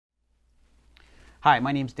Hi,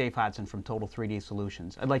 my name is Dave Hodson from Total 3D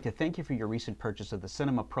Solutions. I'd like to thank you for your recent purchase of the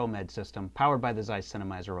Cinema ProMED system powered by the Zeiss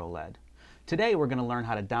Cinemizer OLED. Today we're going to learn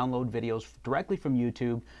how to download videos directly from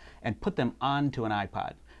YouTube and put them onto an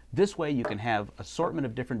iPod. This way you can have assortment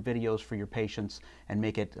of different videos for your patients and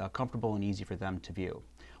make it comfortable and easy for them to view.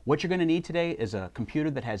 What you're going to need today is a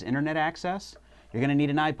computer that has internet access, you're going to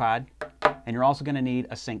need an iPod, and you're also going to need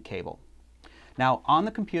a sync cable. Now, on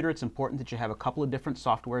the computer, it's important that you have a couple of different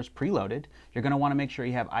softwares preloaded. You're going to want to make sure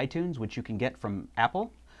you have iTunes, which you can get from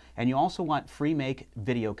Apple, and you also want ProMED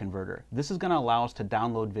Video Converter. This is going to allow us to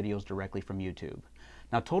download videos directly from YouTube.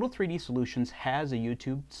 Now, Total 3D Solutions has a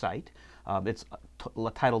YouTube site. It's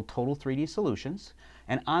titled Total 3D Solutions,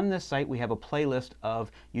 and on this site we have a playlist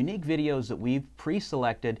of unique videos that we've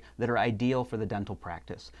pre-selected that are ideal for the dental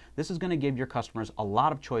practice. This is going to give your customers a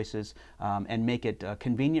lot of choices and make it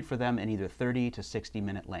convenient for them in either 30 to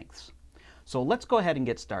 60-minute lengths. So let's go ahead and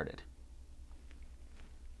get started.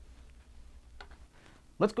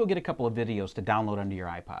 Let's go get a couple of videos to download onto your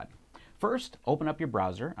iPod. First, open up your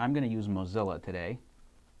browser. I'm going to use Mozilla today.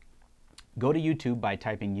 Go to YouTube by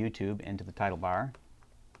typing YouTube into the title bar.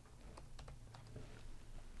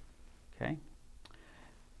 Okay.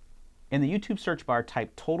 In the YouTube search bar,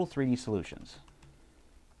 type Total 3D Solutions.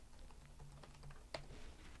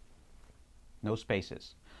 No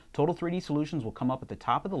spaces. Total 3D Solutions will come up at the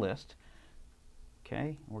top of the list.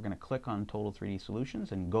 Okay, we're going to click on Total 3D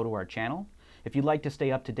Solutions and go to our channel. If you'd like to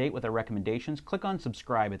stay up to date with our recommendations, click on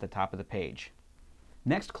Subscribe at the top of the page.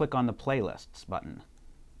 Next, click on the Playlists button.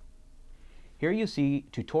 Here you see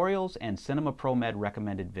Tutorials and Cinema ProMED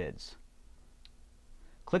Recommended Vids.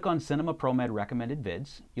 Click on Cinema ProMED Recommended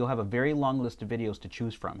Vids. You'll have a very long list of videos to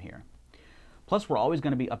choose from here. Plus, we're always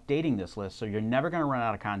going to be updating this list, so you're never going to run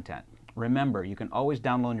out of content. Remember, you can always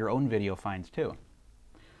download your own video finds too. All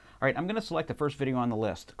right, I'm going to select the first video on the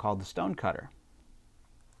list called The Stone Cutter.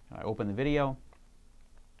 I open the video.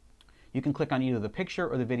 You can click on either the picture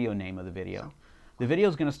or the video name of the video. The video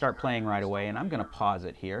is going to start playing right away, and I'm going to pause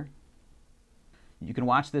it here. You can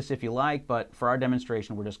watch this if you like, but for our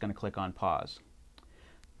demonstration, we're just going to click on pause.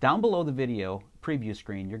 Down below the video preview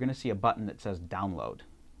screen, you're going to see a button that says Download.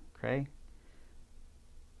 Okay?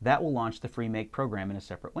 That will launch the ProMED program in a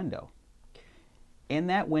separate window. In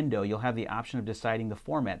that window, you'll have the option of deciding the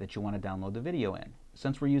format that you want to download the video in.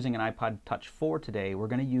 Since we're using an iPod Touch 4 today, we're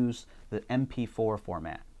going to use the MP4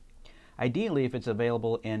 format. Ideally, if it's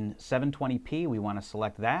available in 720p, we want to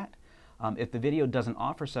select that. If the video doesn't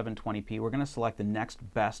offer 720p, we're going to select the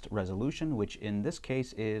next best resolution, which in this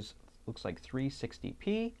case looks like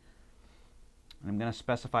 360p. And I'm going to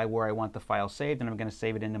specify where I want the file saved, and I'm going to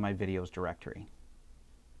save it into my videos directory.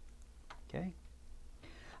 Okay.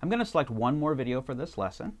 I'm going to select one more video for this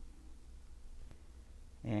lesson.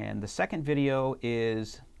 And the second video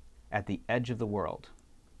is At the Edge of the World.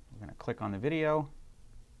 I'm going to click on the video.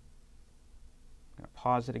 I'm going to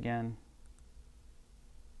pause it again.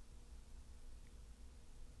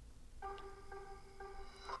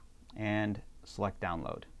 And select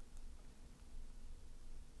Download.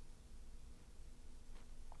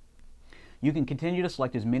 You can continue to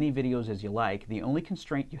select as many videos as you like. The only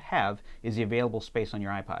constraint you have is the available space on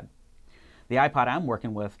your iPod. The iPod I'm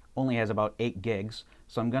working with only has about 8 gigs,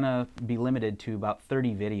 so I'm going to be limited to about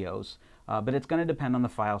 30 videos, but it's going to depend on the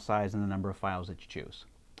file size and the number of files that you choose.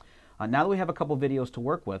 Now that we have a couple videos to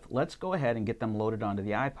work with, let's go ahead and get them loaded onto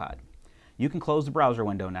the iPod. You can close the browser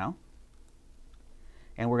window now,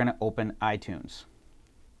 and we're going to open iTunes.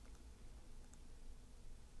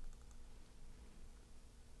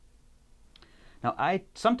 Now,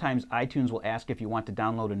 sometimes iTunes will ask if you want to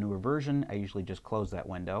download a newer version. I usually just close that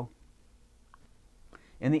window.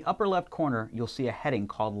 In the upper left corner, you'll see a heading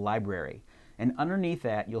called Library, and underneath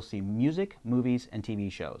that, you'll see Music, Movies, and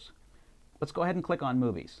TV Shows. Let's go ahead and click on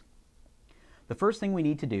Movies. The first thing we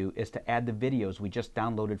need to do is to add the videos we just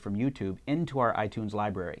downloaded from YouTube into our iTunes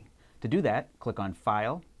library. To do that, click on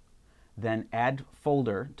File, then Add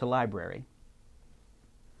Folder to Library.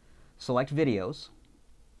 Select Videos.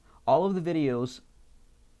 All of the videos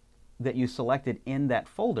that you selected in that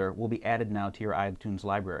folder will be added now to your iTunes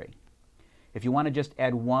library. If you want to just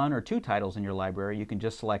add 1 or 2 titles in your library, you can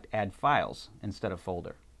just select Add Files instead of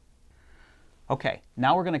Folder. Okay,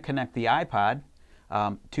 now we're going to connect the iPod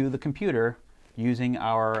to the computer using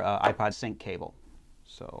our iPod sync cable.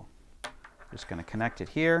 So, just going to connect it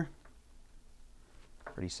here.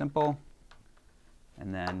 Pretty simple.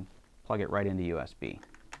 And then plug it right into USB.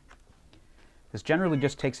 This generally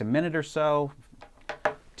just takes a minute or so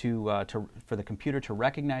for the computer to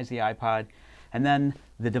recognize the iPod, and then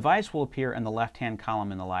the device will appear in the left-hand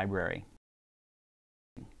column in the library.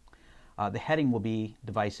 The heading will be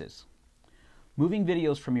Devices. Moving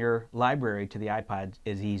videos from your library to the iPod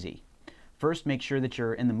is easy. First, make sure that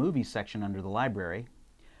you're in the Movies section under the library.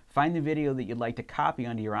 Find the video that you'd like to copy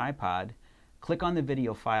onto your iPod, click on the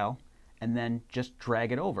video file, and then just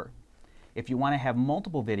drag it over. If you want to have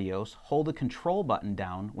multiple videos, hold the Control button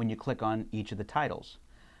down when you click on each of the titles.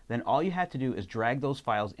 Then all you have to do is drag those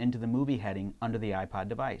files into the movie heading under the iPod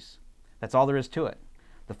device. That's all there is to it.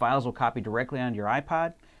 The files will copy directly onto your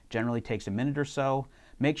iPod. Generally takes a minute or so.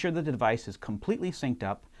 Make sure that the device is completely synced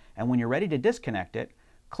up, and when you're ready to disconnect it,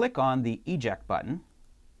 click on the eject button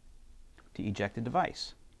to eject the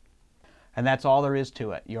device. And that's all there is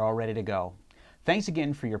to it. You're all ready to go. Thanks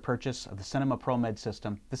again for your purchase of the Cinema ProMED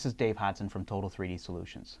system. This is Dave Hodson from Total 3D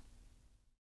Solutions.